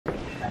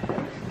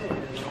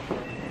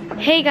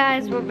Hey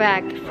guys, we're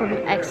back from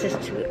X's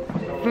to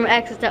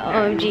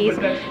OMG's,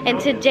 and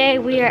today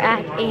we are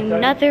at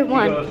another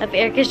one of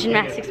Erica's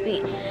gymnastics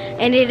meet,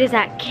 and it is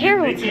at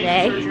Carroll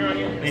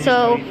today.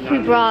 So we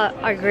brought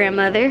our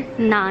grandmother,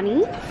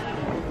 Nani.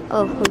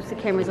 Oh, oops, the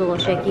camera's a little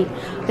shaky.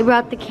 We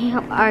brought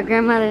our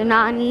grandmother,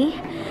 Nani,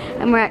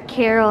 and we're at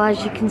Carroll,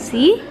 as you can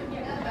see,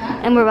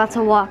 and we're about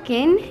to walk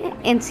in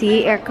and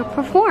see Erica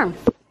perform.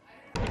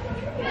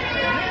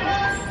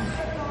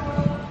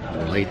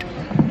 Late.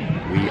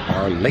 We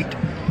are late.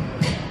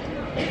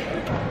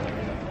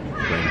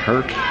 Blame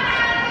her.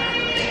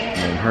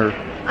 Blame her.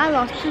 I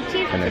lost 2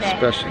 teeth and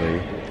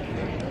today.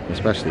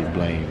 especially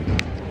blame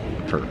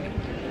her.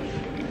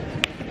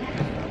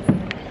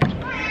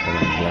 And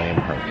blame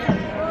her.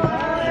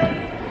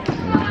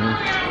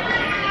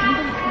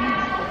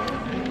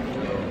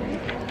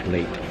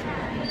 Late.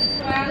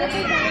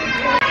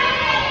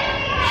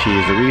 She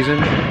is the reason.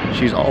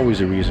 She's always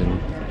the reason.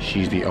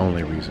 She's the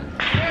only reason.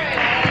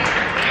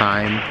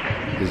 Time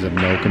is of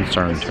no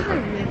concern to her.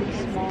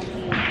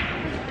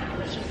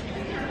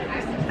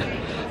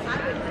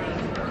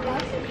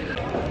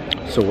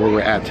 So where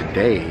we're at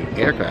today,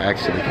 Erica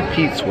actually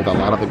competes with a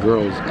lot of the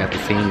girls at the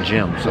same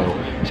gym. So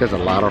she has a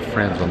lot of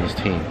friends on this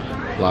team.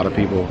 A lot of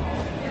people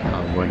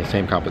were in the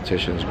same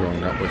competitions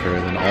growing up with her,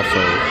 and then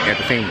also at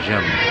the same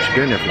gym. She's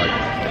been there for like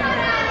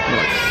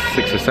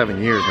 6 or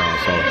 7 years now.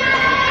 So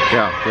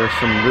yeah, there's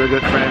some really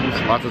good friends,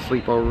 lots of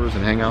sleepovers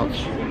and hangouts.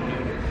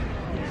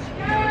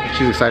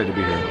 She's excited to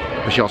be here,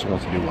 but she also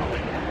wants to do well.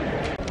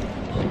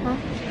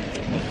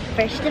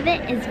 First of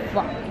it is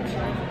vault.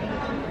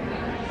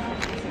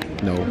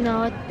 No.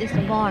 No, it's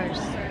bars.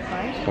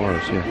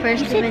 Bars, yeah.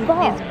 First of it is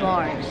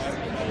bars.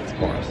 It's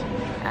bars.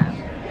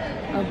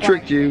 Oh,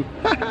 Tricked you.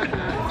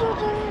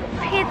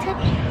 Can't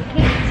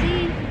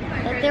see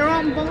that they're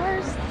on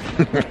bars.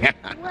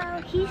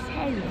 Well, he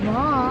said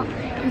vault,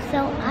 and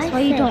so that's why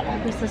you don't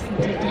always listen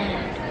to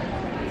Dad.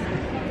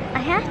 I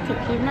have to.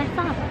 He's my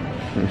father.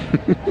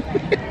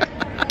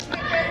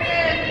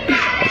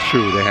 That's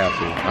true, they have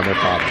to. I'm their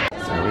father.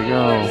 There we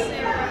go.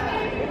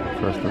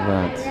 First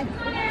event.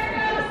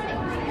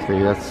 See,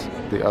 that's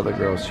the other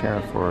girls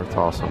cheering for her. It's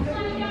awesome.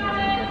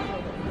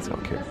 It's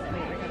okay.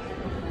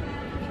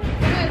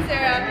 Come on,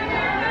 Sarah.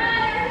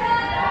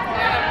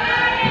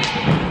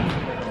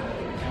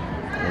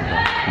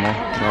 Come on.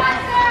 Nope.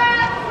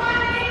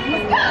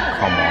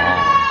 Come on.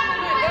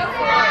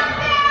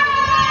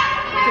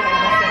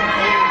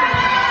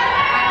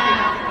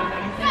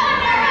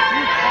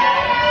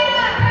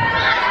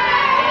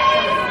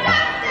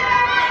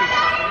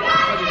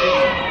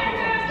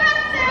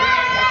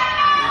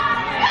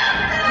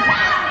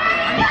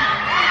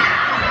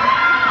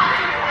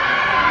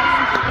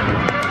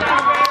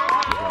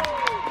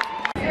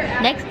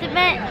 Next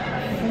event,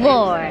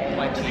 floor.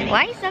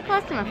 Why are you so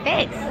close to my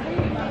face?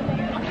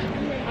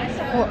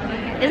 Well,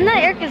 isn't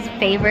that Erica's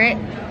favorite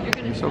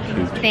You're so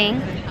cute.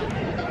 thing?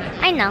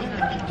 I know.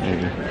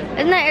 Maybe.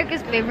 Isn't that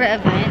Erica's favorite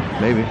event?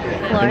 Maybe.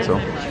 Floor. I think so.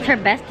 It's her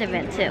best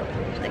event too.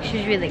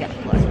 She's really good at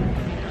floor.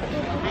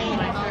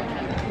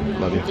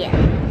 Love you. Yeah,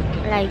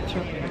 I like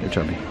you. You're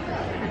chubby.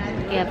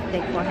 You have a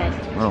big forehead.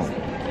 Oh.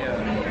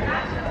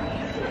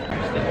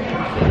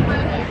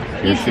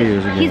 Here she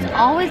is again. He's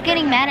always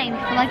getting mad at me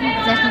for liking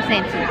concession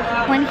stand food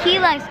when he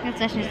likes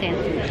concession stand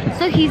food.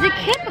 So he's a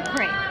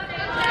hypocrite.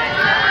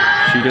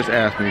 She just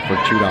asked me for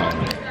 $2.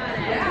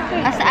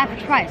 That's the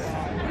average price.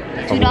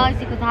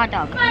 $2 equals a hot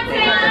dog. Oh,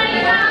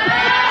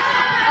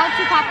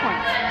 2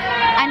 popcorns.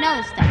 I know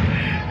this stuff.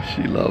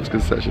 She loves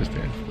concession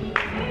stand.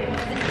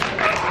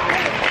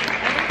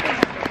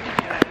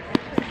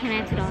 So can I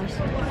have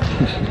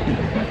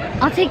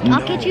 $2?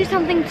 I'll get you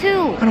something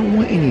too. I don't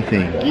want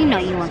anything. You know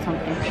you want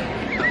something.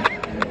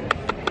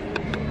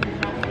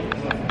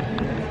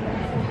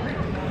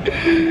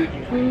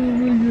 Oh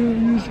my God,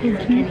 you're so cute.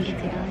 Can I get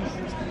 $2?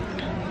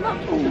 No,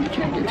 you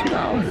can't get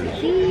 $2.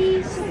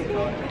 Please.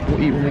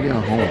 We'll eat when we get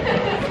home.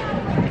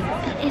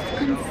 It's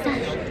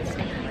concession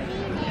stand.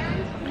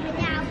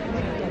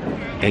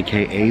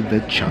 AKA the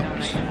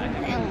chumps.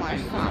 And my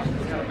son.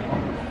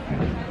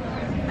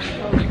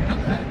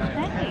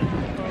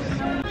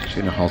 She's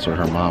gonna hustle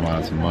her mom out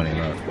of some money,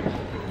 look.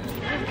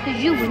 Because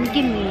you wouldn't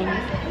give me any.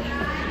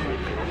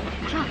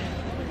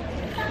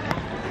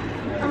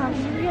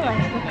 You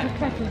realize what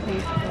concession stand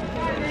is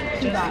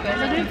 $2. I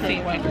didn't see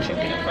why you should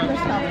get it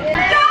first.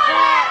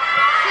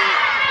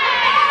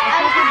 I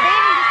was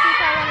debating to see if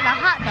I wanted a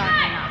hot dog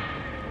or not.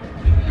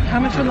 How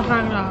much for the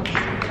hot dog? $1.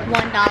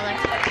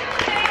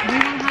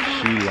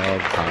 She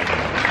loves hot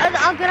dogs.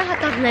 I'll get a hot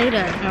dog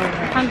later.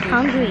 I'm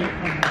hungry.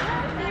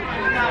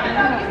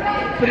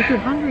 But if you're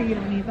hungry, you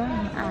don't need that.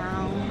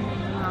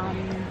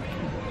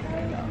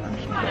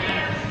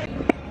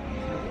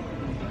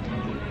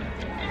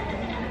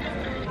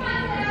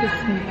 This is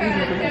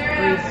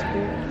free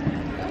school.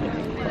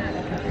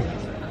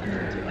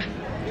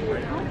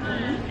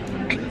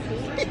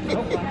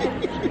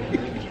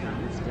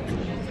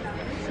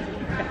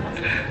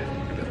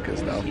 That's good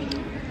stuff.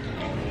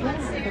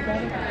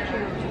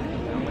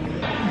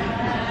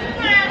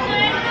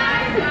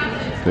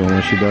 Doing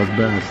what she does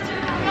best.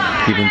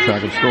 Keeping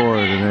track of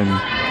scores and then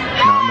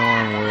not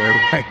knowing where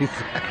everybody's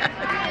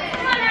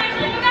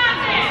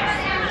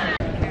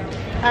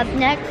Up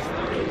next,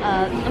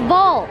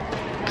 ball.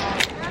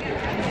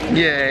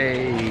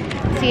 Yay!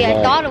 See, I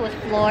Ball. thought it was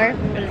floor,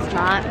 but it's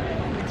not.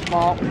 It's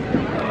ball.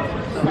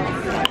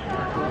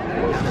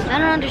 I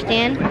don't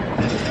understand,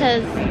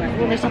 because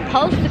when they're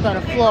supposed to go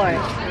to floor,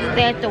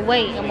 they have to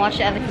wait and watch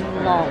everything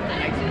alone.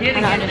 I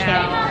don't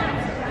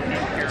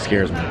understand. It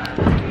scares me.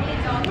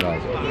 It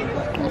does.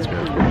 It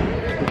scares me.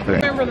 Okay.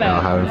 Remember that. Now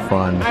having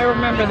fun. I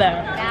remember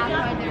that.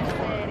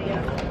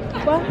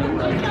 What?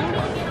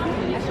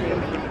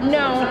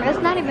 No. It's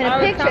not even a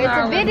picture, it's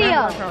a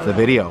video. It's a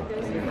video.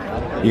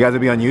 You guys will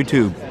be on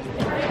YouTube.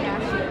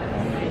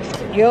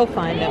 You'll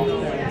find them.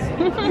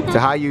 Say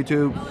hi,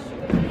 YouTube.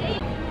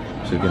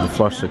 She's getting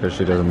flustered because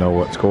she doesn't know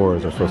what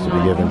scores are supposed to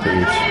be given to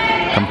each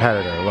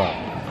competitor. Look.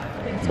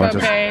 A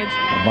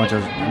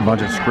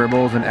bunch of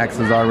scribbles and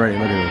X's already.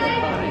 Look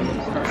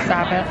at this.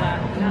 Stop it.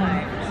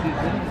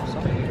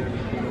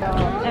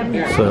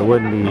 So it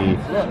wouldn't be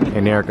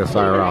an Erica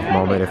Syroff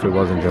moment if it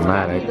wasn't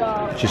dramatic.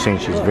 She's saying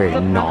she's very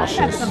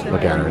nauseous.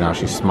 Look at her now,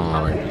 she's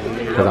smiling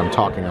because I'm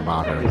talking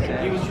about her.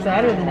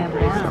 Better than ever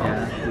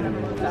now.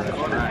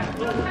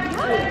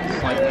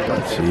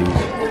 She's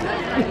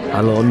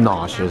a little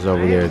nauseous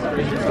over there.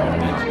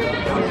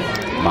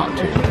 About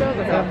to.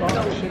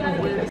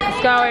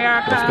 Let's go,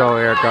 Erica. Let's go,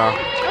 Erica.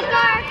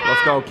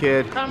 Let's go,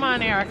 kid. Come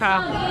on,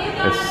 Erica.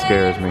 It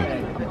scares me.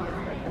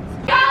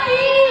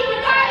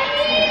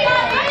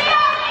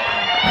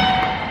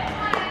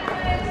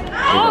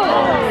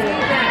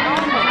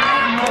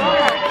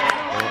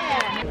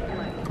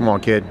 Come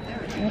on, kid.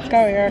 Let's go,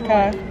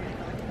 Erica.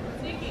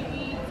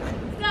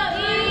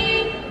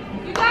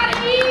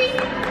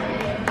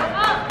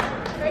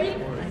 You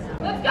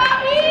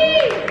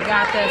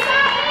got this.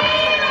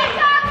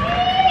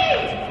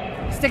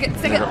 Stick it,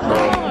 stick it.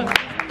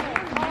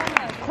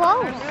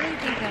 Close.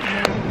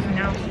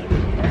 Now,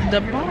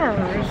 the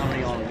bars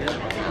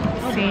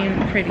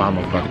seem pretty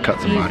Mama's about to cut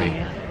somebody.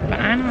 easy, but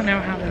I don't know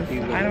how this,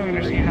 I don't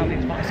understand how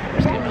these ball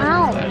scores get made.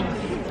 Ow.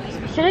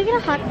 Should I get a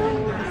hot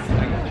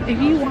dog? If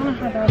you want to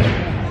have a,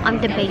 I'm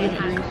debating.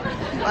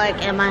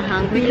 Like, am I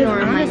hungry because or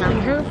am I honestly,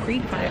 not? her free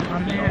fight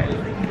on that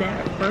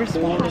first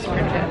ball was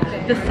pretty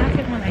good. The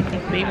second one, I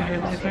think maybe her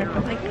legs hurt,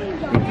 but like,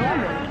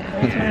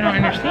 that's what I don't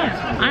understand.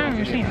 I don't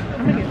understand.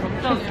 I'm gonna get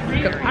because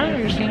I don't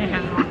understand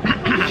how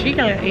she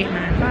got an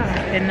 8.95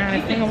 and not a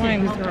single one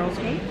of these girls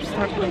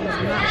touched me.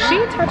 She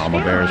touched Mama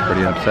me. Bear is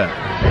pretty upset.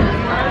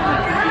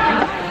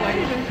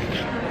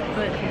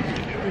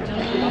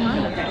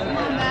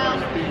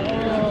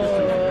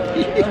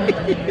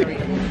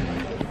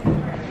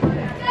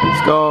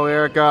 Let's go,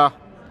 Erica.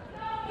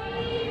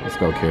 Let's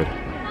go, kid.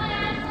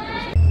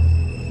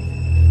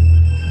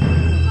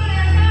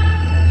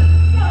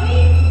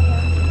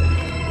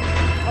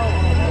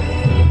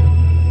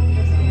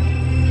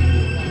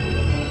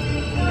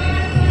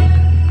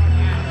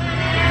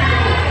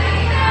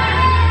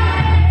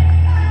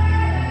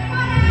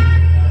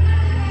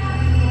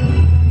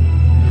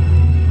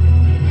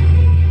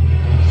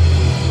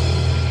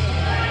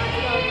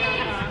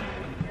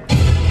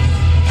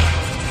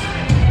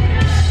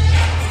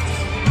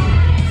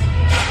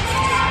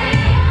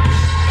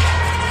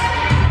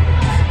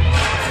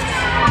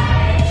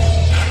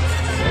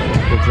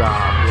 Good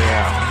job,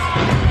 yeah.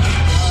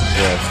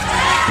 Yes.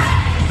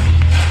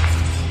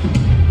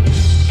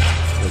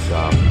 Good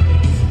job.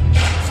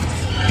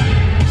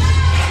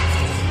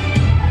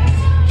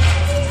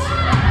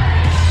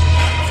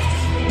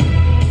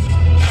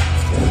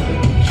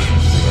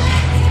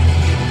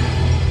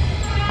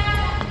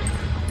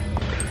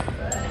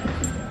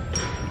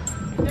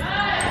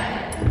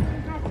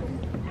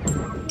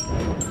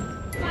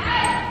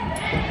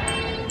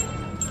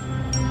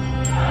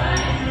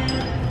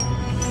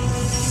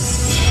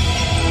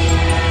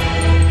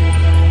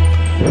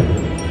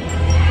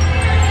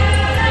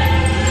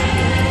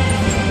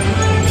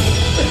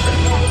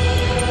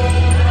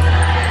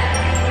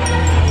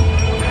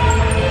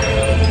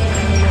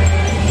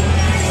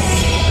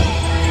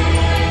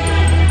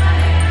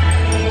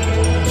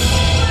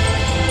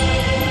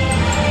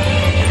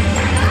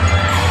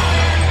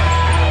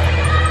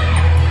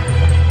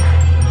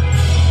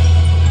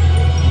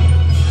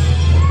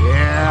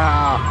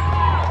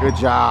 Good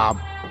job.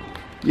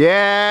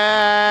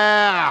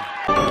 Yeah!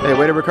 Hey,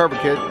 way to recover,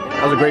 kid.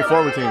 That was a great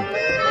forward team.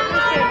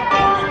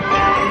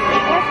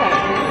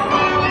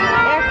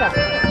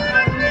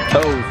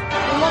 Toes.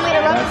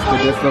 That's the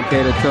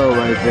dislocated toe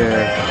right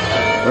there.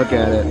 Look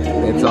at it.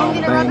 It's all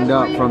banged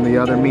up from the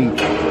other meat.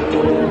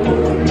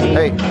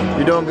 Hey,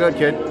 you're doing good,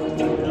 kid.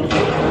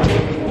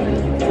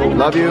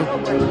 Love you.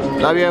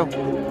 Love you.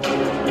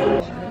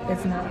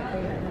 It's not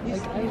fair.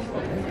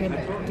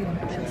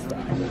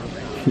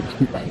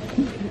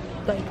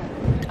 Like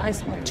I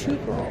saw two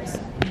girls.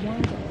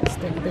 One girl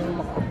stick their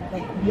ball.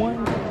 Like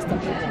one girl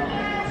stuck their ball.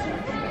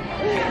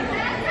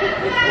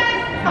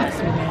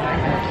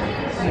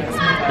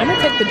 I'm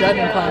gonna take the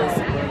judging class.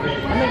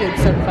 I'm gonna get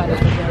certified as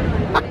a judge.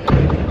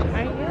 I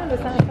am.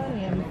 It's not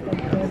funny. I'm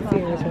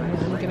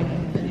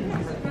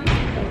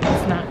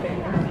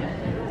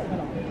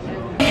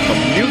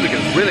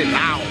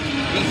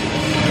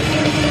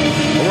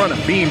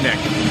beam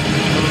next.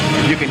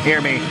 If you can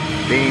hear me,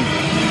 beam.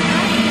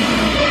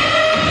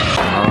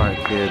 All right,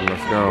 kid,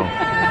 let's go.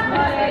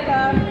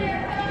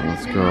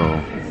 Let's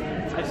go.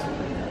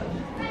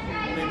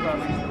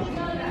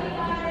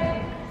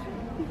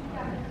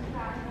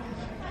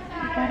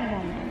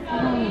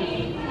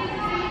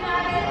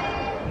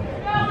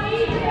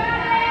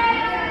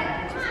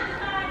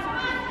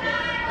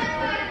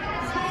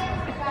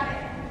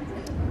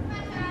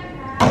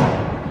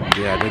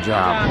 Yeah, good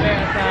job.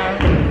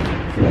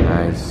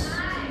 Nice.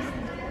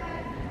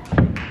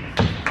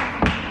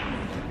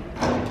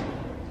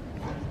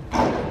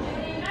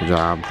 Good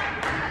job.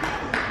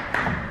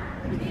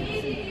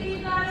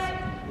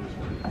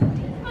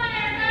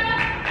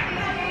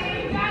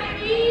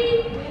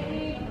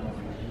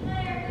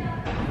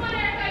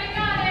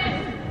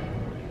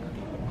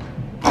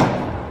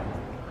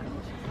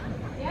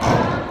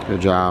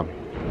 Good job.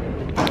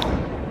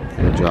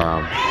 Good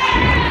job.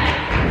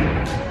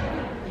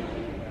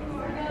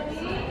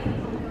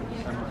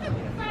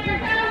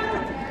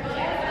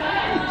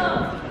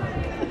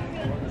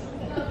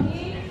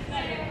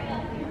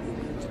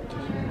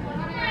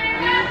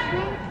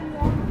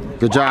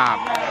 Good job.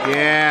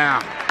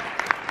 Yeah.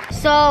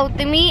 So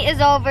the meet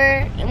is over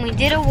and we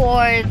did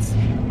awards.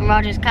 And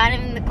Roger's kind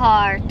of in the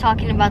car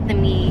talking about the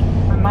meet.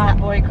 My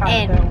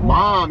boycotted the award.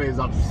 Mom is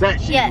upset.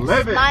 She's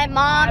livid. My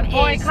mom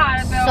is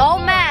so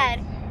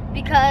mad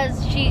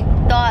because she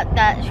thought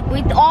that,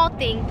 we all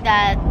think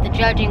that the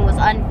judging was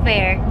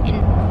unfair.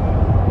 And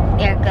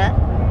Erica,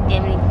 do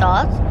you have any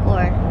thoughts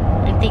or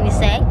anything to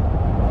say?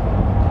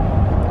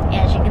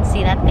 Yeah, as you can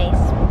see that face.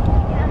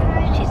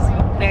 She's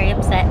very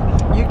upset.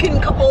 You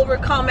can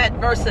overcome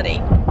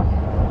adversity.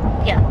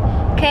 Yeah.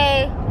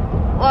 Okay.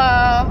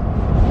 Well.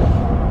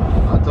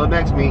 Until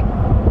next meet.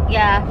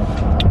 Yeah.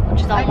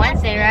 Which is on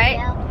Wednesday, right?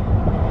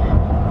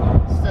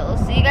 So we'll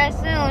see you guys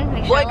soon.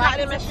 Make sure to like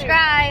and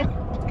subscribe.